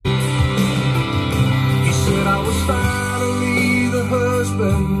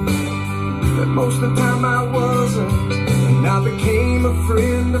But most of the time I wasn't, and I became a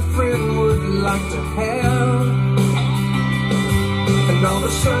friend would like to have. And all of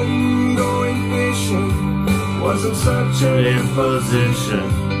a sudden going fishing wasn't such an imposition.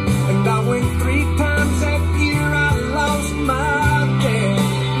 And I went 3 times that year, I lost my dad.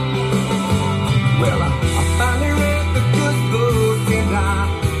 Well, I finally read the good book, and I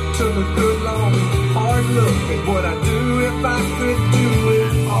took a good long hard look at what I'd do if I could do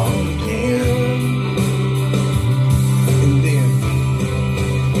it all again. And then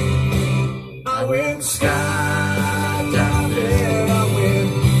I went skydiving, I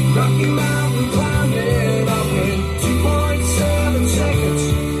went Rocky Mountain climbing, I went 2.7 seconds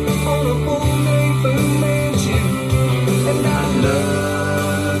on a bull named Fu Manchu, and I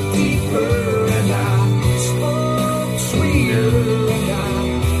loved deeper, and I spoke sweeter, and I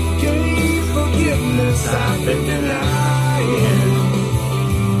gave forgiveness I've been denying.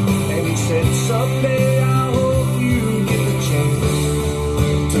 And he said, someday I hope you get the chance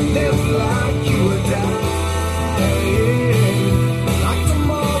to live like you were dying, like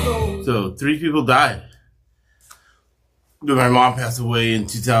tomorrow. So 3 people died. My mom passed away in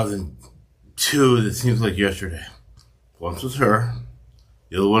 2002. That seems like yesterday. Once was her.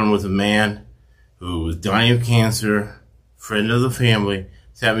 The other one was a man who was dying of cancer, friend of the family,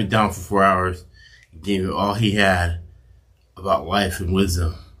 sat me down for 4 hours, and gave me all he had about life and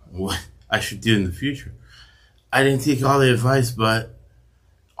wisdom, what I should do in the future. I didn't take all the advice, but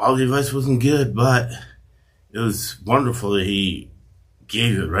all the advice wasn't good, but it was wonderful that he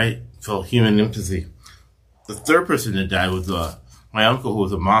gave it, right? Felt human empathy. The third person that died was my uncle, who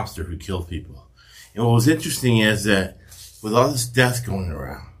was a mobster who killed people. And what was interesting is that with all this death going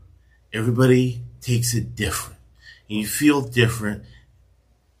around, everybody takes it different. And you feel different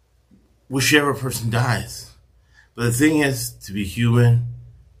whichever person dies. But the thing is to be human,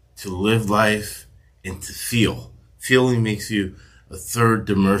 to live life, and to feel. Feeling makes you a third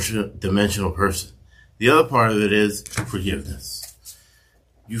dimensional person. The other part of it is forgiveness.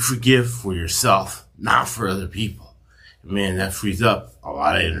 You forgive for yourself, not for other people. Man, that frees up a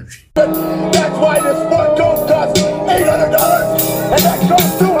lot of energy. That's why this one coat costs $800 and that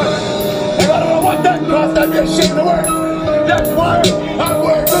costs $200. And I don't know what that costs, I'm just ashamed of the word. That's why